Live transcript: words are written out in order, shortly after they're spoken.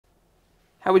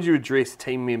How would you address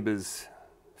team members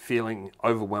feeling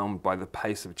overwhelmed by the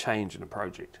pace of change in a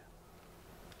project?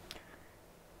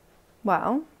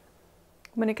 Well,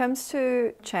 when it comes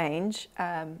to change,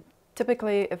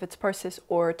 typically if it's process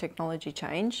or technology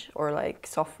change or like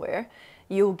software,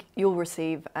 you'll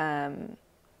receive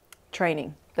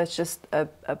training. That's just a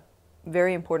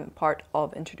very important part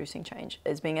of introducing change,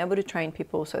 is being able to train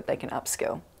people so that they can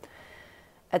upskill.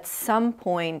 At some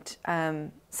point,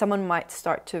 someone might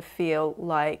start to feel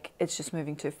like it's just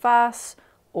moving too fast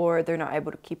or they're not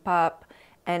able to keep up,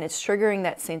 and it's triggering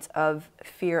that sense of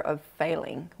fear of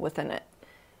failing within it.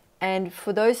 And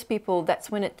for those people, that's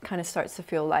when it kind of starts to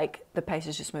feel like the pace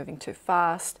is just moving too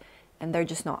fast and they're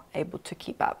just not able to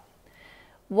keep up.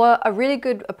 Well, a really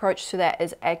good approach to that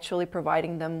is actually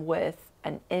providing them with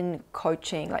an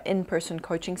in-person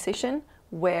coaching session,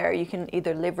 where you can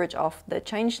either leverage off the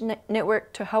change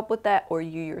network to help with that, or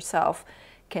you yourself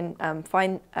can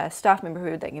find a staff member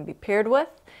who they can be paired with,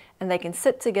 and they can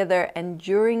sit together, and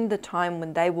during the time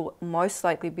when they will most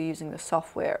likely be using the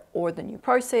software or the new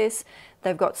process,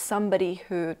 they've got somebody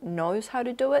who knows how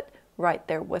to do it right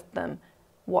there with them,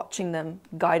 watching them,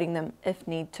 guiding them if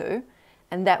need to,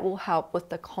 and that will help with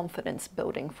the confidence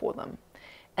building for them.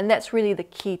 And that's really the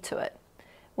key to it.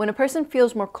 When a person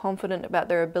feels more confident about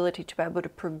their ability to be able to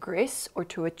progress or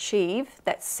to achieve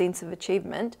that sense of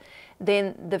achievement,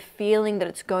 then the feeling that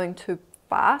it's going too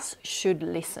fast should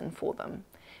lessen for them.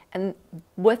 And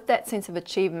with that sense of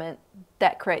achievement,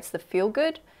 that creates the feel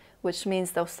good, which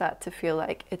means they'll start to feel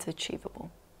like it's achievable.